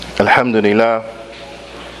الحمد لله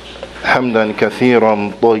حمدا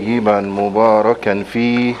كثيرا طيبا مباركا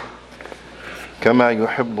فيه كما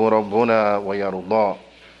يحب ربنا ويرضى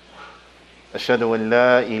أشهد أن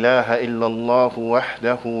لا إله إلا الله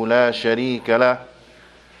وحده لا شريك له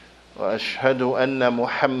وأشهد أن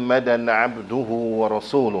محمدا عبده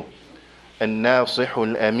ورسوله الناصح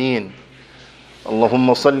الأمين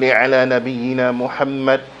اللهم صل على نبينا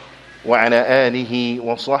محمد وعلى آله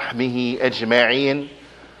وصحبه أجمعين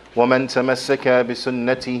ومن تمسك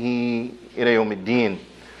بسنته إلى يوم الدين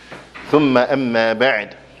ثم أما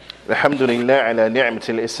بعد الحمد لله على نعمة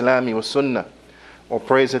الإسلام والسنة. All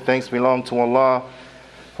praise and thanks belong to Allah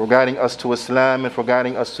for guiding us to Islam and for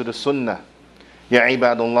guiding us to the Sunnah. Ya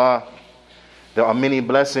ibadullah, there are many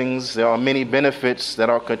blessings, there are many benefits that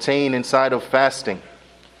are contained inside of fasting.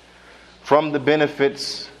 From the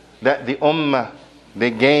benefits that the ummah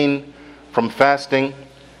they gain from fasting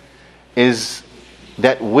is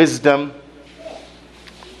that wisdom,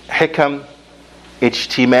 hikam,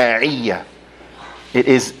 ijtima'iyya. It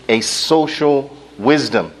is a social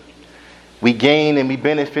wisdom. We gain and we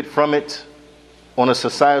benefit from it on a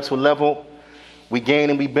societal level. We gain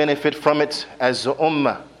and we benefit from it as a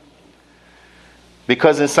ummah.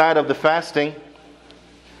 Because inside of the fasting,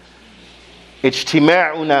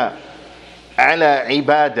 ijtima'una ala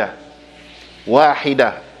ibadah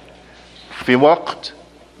wahida fi waqt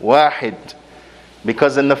wahid.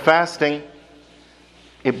 Because in the fasting,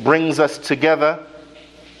 it brings us together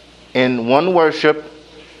in one worship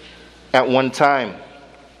at one time.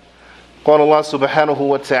 قال الله سبحانه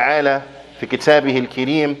وتعالى في كتابه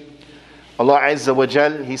الكريم, Allah Azza wa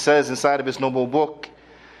Jal, He says inside of His noble book,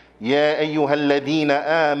 يا أيها الذين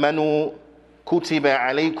آمنوا كتب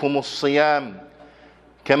عليكم الصيام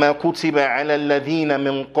كما كتب على الذين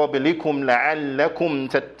من قبلكم لعلكم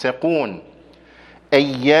تتقون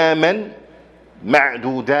أياما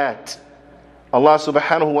معدودات. Allah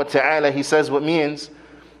subhanahu wa ta'ala, He says what means,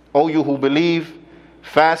 O you who believe,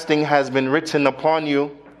 fasting has been written upon you,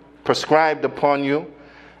 prescribed upon you,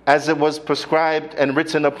 as it was prescribed and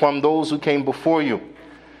written upon those who came before you,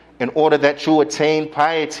 in order that you attain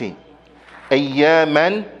piety.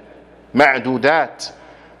 Ayyaman ma'dudat,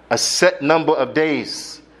 a set number of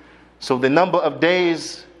days. So the number of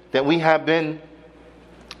days that we have been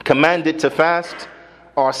commanded to fast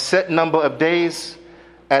are a set number of days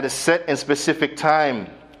at a set and specific time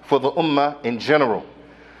for the ummah in general.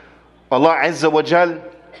 Allah Azza wa Jal,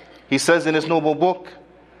 He says in His noble book,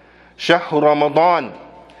 شهر رمضان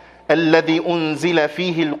الذي أنزل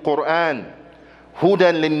فيه القرآن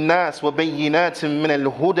هدى للناس وبينات من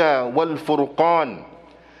الهدى والفرقان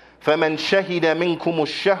فمن شهد منكم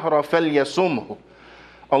الشهر فليصمه.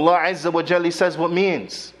 Allah Azza wa Jal, He says what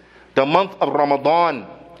means the month of Ramadan,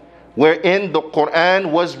 wherein the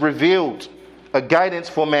Quran was revealed, a guidance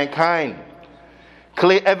for mankind,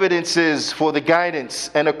 clear evidences for the guidance,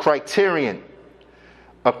 and a criterion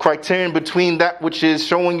between that which is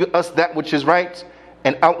showing us that which is right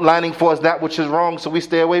and outlining for us that which is wrong, so we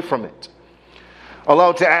stay away from it.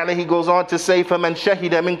 Allah Ta'ala, He goes on to say, فَمَنْ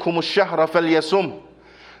شَهِدَ مِنْكُمُ الشَّهْرَ فَلْيَصُمْ.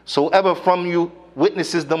 So ever from you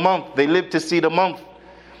witnesses the month, they live to see the month,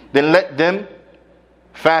 then let them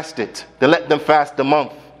fast it. Then let them fast the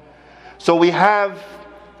month. So we have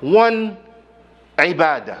one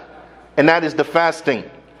ibadah, and that is the fasting,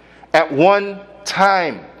 at one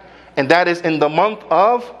time, and that is in the month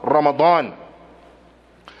of Ramadan.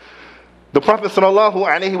 The Prophet sallallahu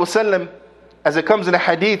alaihi wasallam, as it comes in a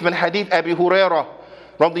hadith, من hadith Abi Hurairah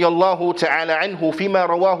radiyallahu ta'ala anhu فيما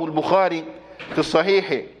رواه البخاري في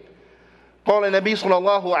الصحيح, قال النبي صلى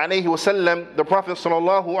الله عليه وسلم, the Prophet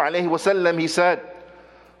sallallahu alaihi wasallam, he said,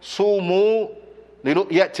 صوموا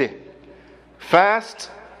لرؤيته,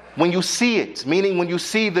 fast when you see it, meaning when you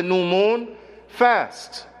see the new moon,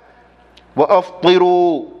 fast.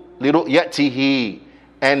 وَأَفْطِرُوا لِرُؤْيَتِهِ,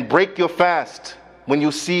 and break your fast when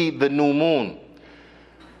you see the new moon.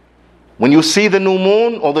 When you see the new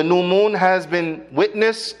moon, or the new moon has been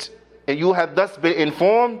witnessed, and you have thus been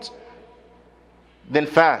informed, then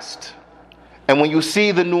fast. And when you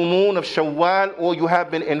see the new moon of Shawwal, or you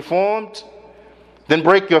have been informed, then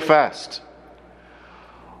break your fast.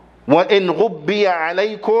 وَإِنْ غُبِّيَ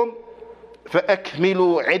عَلَيْكُمْ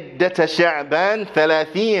فَأَكْمِلُوا عِدَّةَ شَعْبَانَ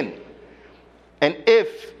 30. And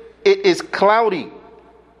if it is cloudy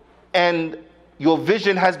and your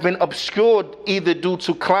vision has been obscured either due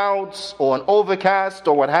to clouds or an overcast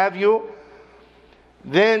or what have you,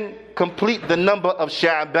 then complete the number of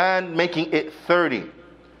Sha'ban, making it 30.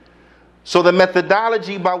 So the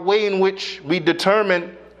methodology by way in which we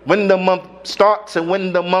determine when the month starts and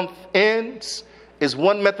when the month ends is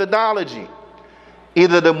one methodology.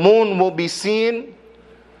 Either the moon will be seen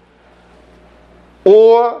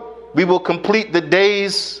or we will complete the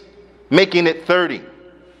days making it 30.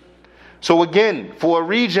 So again, for a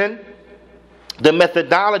region, the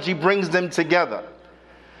methodology brings them together.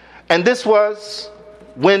 And this was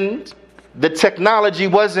when the technology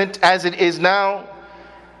wasn't as it is now,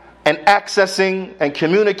 and accessing and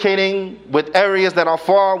communicating with areas that are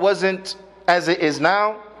far wasn't as it is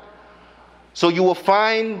now. So you will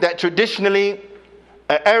find that traditionally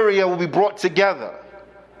an area will be brought together.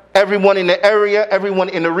 Everyone in the area, everyone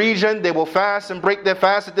in the region, they will fast and break their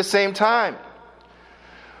fast at the same time.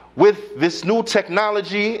 With this new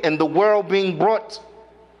technology and the world being brought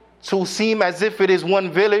to seem as if it is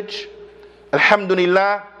one village,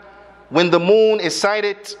 alhamdulillah, when the moon is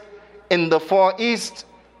sighted in the far east,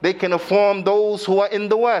 they can inform those who are in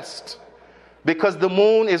the west. Because the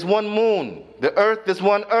moon is one moon, the earth is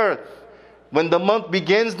one earth. When the month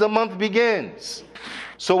begins, the month begins.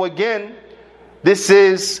 So again, this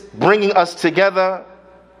is bringing us together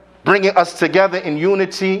in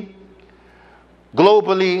unity,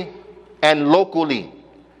 globally and locally.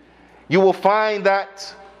 You will find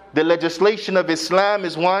that the legislation of Islam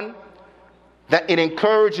is one that it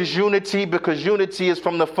encourages unity, because unity is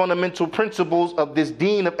from the fundamental principles of this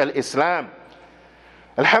deen of Islam.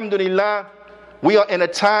 Alhamdulillah, we are in a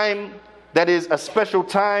time that is a special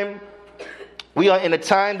time. We are in a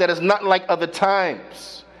time that is not like other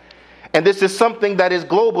times. And this is something that is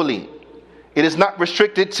globally. It is not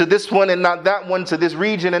restricted to this one and not that one, to this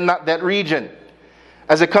region and not that region.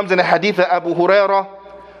 As it comes in the hadith of Abu Hurairah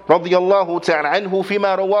radiyallahu ta'ala anhu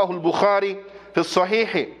فيما رواه البخاري في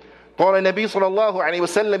الصحيح قال النبي صلى الله عليه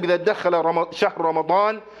وسلم إذا دخل شهر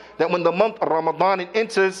رمضان, that when the month of Ramadan it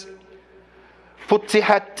enters,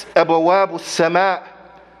 فتحت أبواب السماء,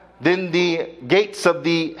 then the gates of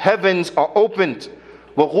the heavens are opened.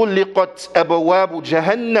 وغلقت أبواب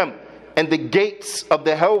جهنم, and the gates of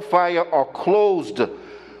the hellfire are closed.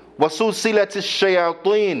 وسلسلت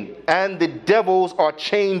الشياطين, and the devils are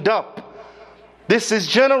chained up. This is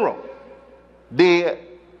general. The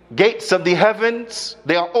gates of the heavens,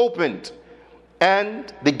 they are opened,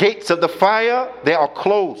 and the gates of the fire, they are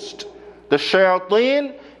closed. The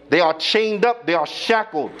shayateen, they are chained up, they are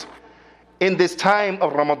shackled in this time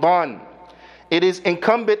of Ramadan. It is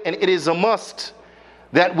incumbent and it is a must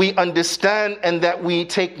that we understand and that we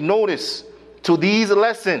take notice to these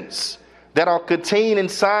lessons that are contained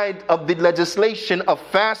inside of the legislation of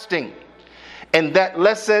fasting. And that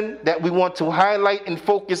lesson that we want to highlight and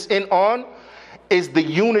focus in on is the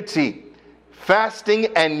unity. Fasting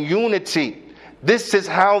and unity. This is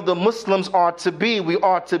how the Muslims are to be. We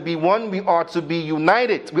are to be one. We are to be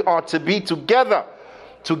united. We are to be together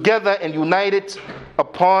and united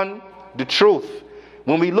upon the truth.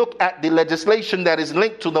 When we look at the legislation that is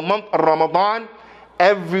linked to the month of Ramadan,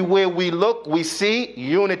 everywhere we look, we see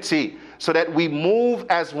unity, so that we move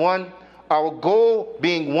as one, our goal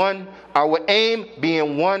being one, our aim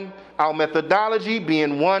being one, our methodology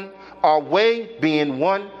being one, our way being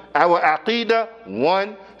one, our aqeedah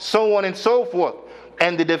one, so on and so forth.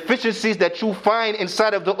 And the deficiencies that you find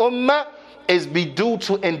inside of the ummah is be due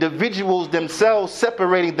to individuals themselves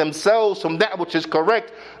separating themselves from that which is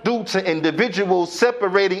correct, due to individuals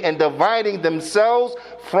separating and dividing themselves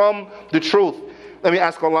from the truth. Let me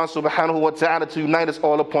ask Allah subhanahu wa ta'ala to unite us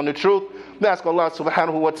all upon the truth. Let me ask Allah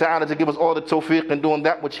subhanahu wa ta'ala to give us all the tawfiq in doing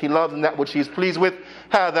that which He loves and that which He is pleased with.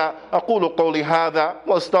 هذا أقول قولي هذا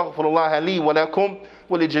وأستغفر الله لي ولكم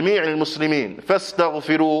ولجميع المسلمين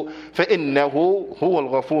فاستغفروا فإنه هو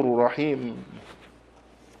الغفور الرحيم.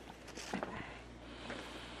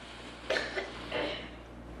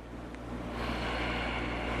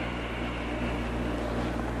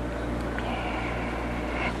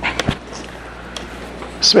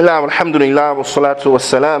 بسم الله والحمد لله والصلاة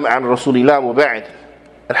والسلام على رسول الله وبعد.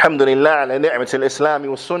 الحمد لله على نعمة الإسلام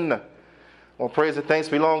والسنة. All praise and thanks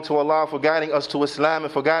belong to Allah for guiding us to Islam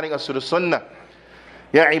and for guiding us to the Sunnah.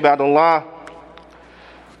 Ya ibadallah,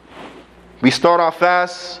 we start our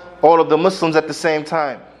fast, all of the Muslims at the same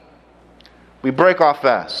time. We break our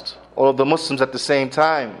fast, all of the Muslims at the same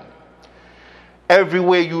time.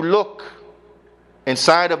 Everywhere you look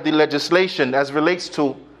inside of the legislation as relates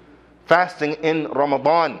to fasting in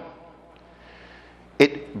Ramadan,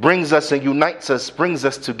 it brings us and unites us, brings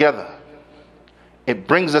us together. It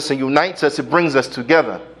brings us and unites us, it brings us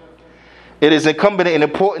together. It is incumbent and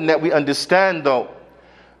important that we understand, though,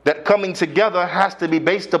 that coming together has to be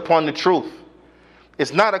based upon the truth.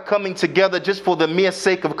 It's not a coming together just for the mere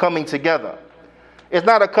sake of coming together. It's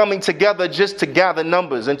not a coming together just to gather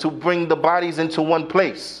numbers and to bring the bodies into one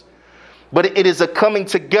place. But it is a coming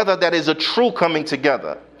together that is a true coming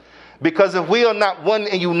together. Because if we are not one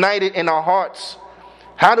and united in our hearts,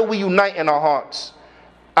 How do we unite in our hearts?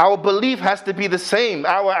 Our belief has to be the same.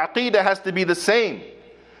 Our aqeedah has to be the same.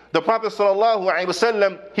 The Prophet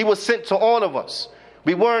ﷺ, he was sent to all of us.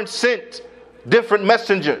 We weren't sent different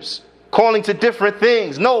messengers calling to different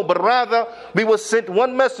things. No, but rather we were sent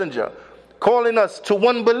one messenger calling us to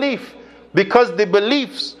one belief, because the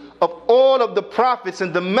beliefs of all of the prophets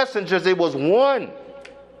and the messengers, it was one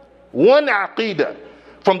aqeedah.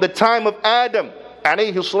 From the time of Adam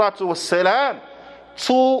alayhi salatu wassalam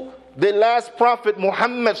to the last prophet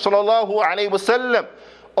Muhammad sallallahu alayhi wasallam,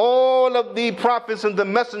 all of the prophets and the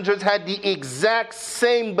messengers had the exact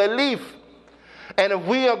same belief. And if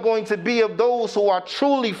we are going to be of those who are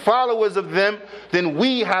truly followers of them, then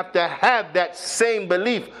we have to have that same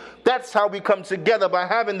belief. That's how we come together, by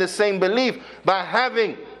having the same belief, by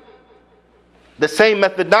having the same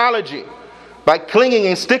methodology, by clinging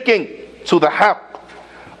and sticking to the haqq.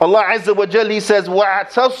 Allah Azza wa Jalla, He says,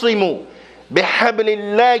 وَاعْتَصِمُوا بِحَبْلِ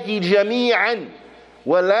اللَّهِ جَمِيعًا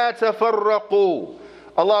وَلَا تَفَرَّقُوا.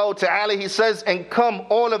 Allah Ta'ala, He says, and come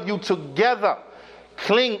all of you together,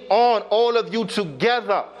 cling on all of you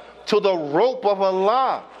together to the rope of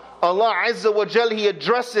Allah. Allah Azza wa Jalla, He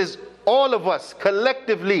addresses all of us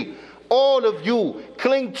collectively. All of you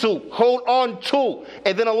cling to, hold on to.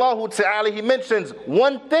 And then Allah Ta'ala, He mentions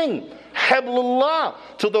one thing, hablullah,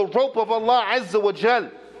 to the rope of Allah Azza wa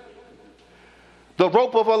Jalla. The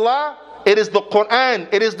rope of Allah, it is the Quran,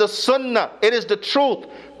 it is the Sunnah, it is the truth.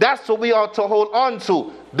 That's what we are to hold on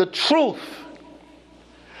to, the truth.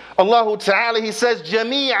 Allah Ta'ala, He says,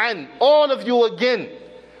 Jami'an, all of you again,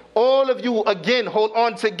 hold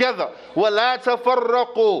on together. وَلَا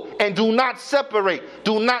تَفَرَّقُوا, and do not separate,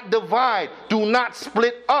 do not divide, do not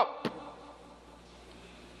split up.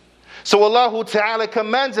 So Allah Ta'ala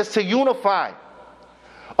commands us to unify.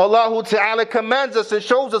 Allah Ta'ala commands us and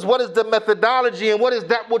shows us what is the methodology and what is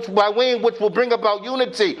that which by way in which will bring about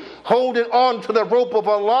unity. Holding on to the rope of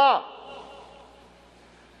Allah.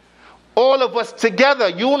 All of us together,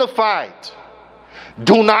 unified.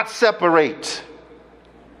 Do not separate.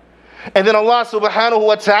 And then Allah Subhanahu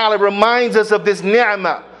wa Ta'ala reminds us of this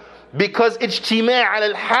ni'mah, because ijtima'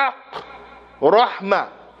 al-haqq rahmah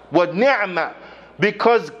wa ni'mah,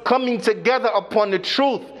 because coming together upon the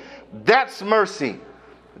truth, that's mercy.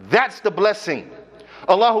 That's the blessing.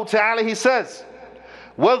 Allah Ta'ala, He says,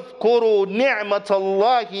 وَاذْكُرُوا نِعْمَةَ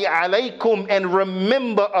اللَّهِ عَلَيْكُمْ, and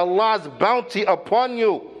remember Allah's bounty upon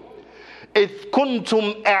you. إِذْ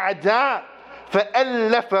كُنْتُمْ أَعْدَاءَ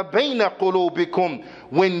فَأَلَّفَ بَيْنَ قُلُوبِكُمْ,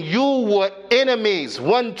 when you were enemies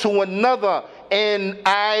one to another and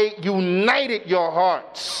I united your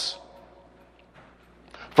hearts.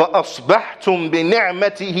 فَأَصْبَحْتُمْ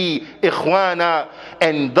بِنِعْمَتِهِ إِخْوَانًا,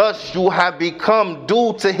 and thus you have become,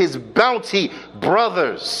 due to His bounty,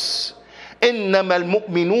 brothers. إِنَّمَا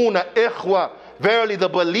الْمُؤْمِنُونَ إِخْوَةً, verily the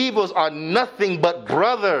believers are nothing but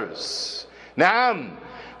brothers. Naam,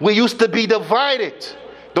 we used to be divided,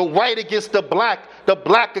 the white against the black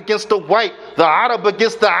against the white, the Arab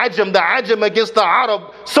against the Ajam against the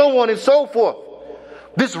Arab, so on and so forth.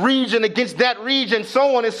 This region against that region,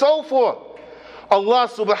 so on and so forth. Allah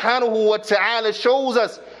Subhanahu wa Ta'ala shows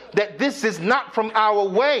us that this is not from our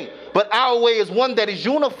way, but our way is one that is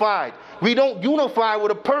unified. We don't unify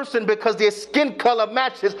with a person because their skin color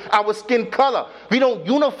matches our skin color. We don't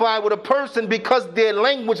unify with a person because their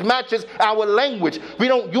language matches our language. We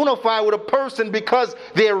don't unify with a person because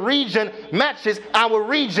their region matches our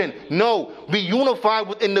region. No, we unify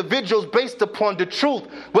with individuals based upon the truth,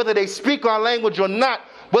 whether they speak our language or not,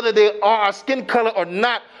 whether they are our skin color or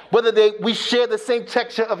not, whether we share the same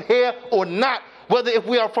texture of hair or not, whether if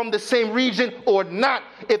we are from the same region or not.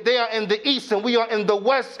 If they are in the east and we are in the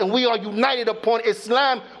west and we are united upon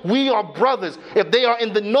Islam, we are brothers. If they are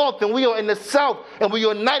in the north and we are in the south and we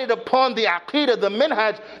are united upon the aqeedah, the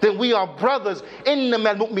minhaj, then we are brothers.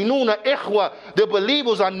 إِنَّمَا الْمُؤْمِنُونَ إِخْوَةً, the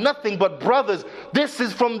believers are nothing but brothers. This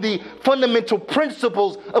is from the fundamental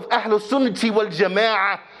principles of Ahlul Sunnati wal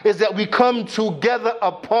Jama'ah, is that we come together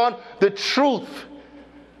upon the truth.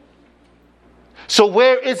 So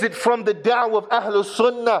where is it from the da'wah of Ahlul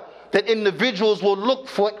Sunnah that individuals will look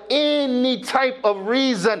for any type of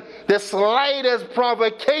reason, the slightest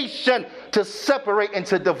provocation to separate and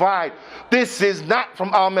to divide? This is not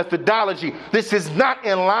from our methodology. This is not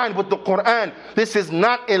in line with the Quran. This is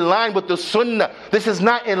not in line with the Sunnah. This is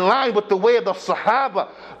not in line with the way of the Sahaba.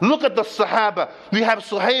 Look at the Sahaba. We have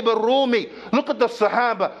Suhaib al-Rumi. Look at the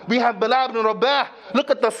Sahaba. We have Bilal ibn Rabah. Look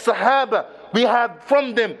at the Sahaba. We have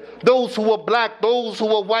from them those who were black, those who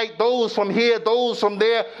were white, those from here, those from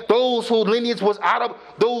there, those whose lineage was Arab,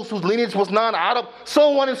 those whose lineage was non-Arab,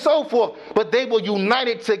 so on and so forth. But they were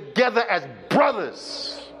united together as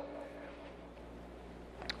brothers.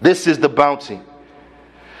 This is the bounty.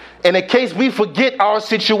 And in case we forget our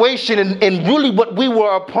situation and really what we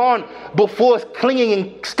were upon before clinging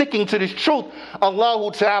and sticking to this truth,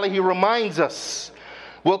 Allah Ta'ala, He reminds us,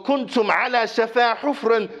 وَكُنْتُمْ عَلَى شَفَا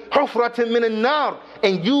حُفْرَةٍ مِّنَ النَّارِ,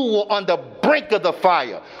 and you were on the brink of the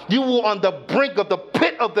fire. You were on the brink of the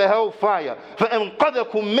pit of the hellfire.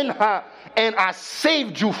 فَأَنْقَذَكُمْ مِنْهَا, and I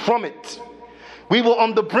saved you from it. We were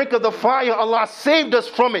on the brink of the fire. Allah saved us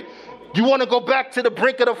from it. You want to go back to the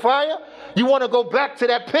brink of the fire? You want to go back to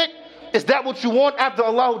that pit? Is that what you want after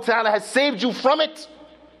Allah Ta'ala has saved you from it?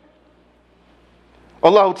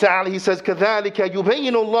 Allah Ta'ala, He says, كَذَلِكَ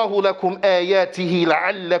يُبَيِّنُ اللَّهُ لَكُمْ آيَاتِهِ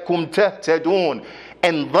لَعَلَّكُمْ تَهْتَدُونَ.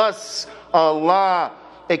 And thus Allah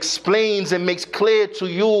explains and makes clear to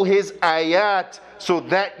you His ayat so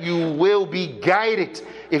that you will be guided.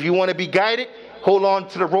 If you want to be guided, hold on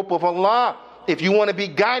to the rope of Allah. If you want to be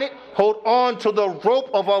guided, hold on to the rope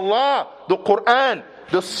of Allah, the Quran,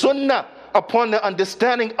 the Sunnah, upon the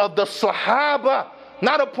understanding of the Sahaba,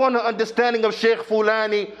 not upon the understanding of Shaykh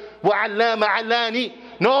Fulani wa Allama Alani.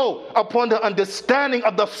 No, upon the understanding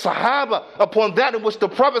of the Sahaba, upon that in which the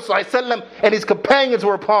Prophet ﷺ and his companions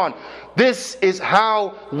were upon. This is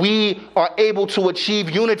how we are able to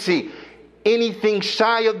achieve unity. Anything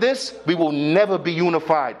shy of this, we will never be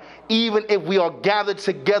unified. Even if we are gathered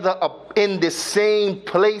together up in the same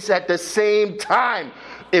place at the same time,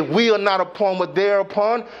 if we are not upon what they're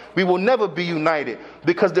upon, we will never be united.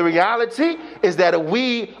 Because the reality is that if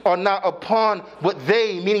we are not upon what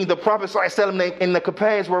they, meaning the Prophet ﷺ and the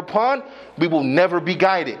companions, were upon, we will never be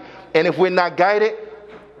guided. And if we're not guided,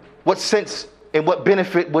 what sense and what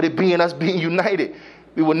benefit would it be in us being united?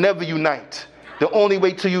 We will never unite. The only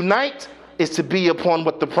way to unite is to be upon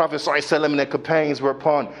what the Prophet ﷺ and the companions were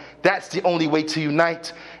upon. That's the only way to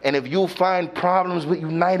unite. And if you find problems with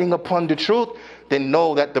uniting upon the truth, then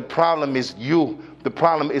know that the problem is you. The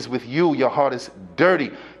problem is with you. Your heart is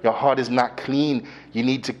dirty. Your heart is not clean. You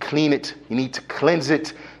need to clean it. You need to cleanse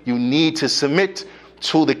it. You need to submit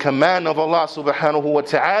to the command of Allah subhanahu wa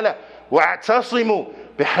ta'ala.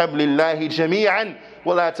 وَاعْتَصِمُوا بِحَبْلِ اللَّهِ جَمِيعًا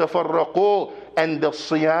وَلَا تَفَرَّقُوا. And the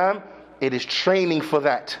Siyam, it is training for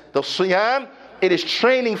that. The Siyam, it is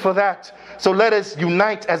training for that. So let us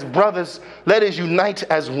unite as brothers. Let us unite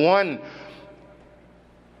as one.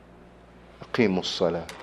 أقيموا الصلاة.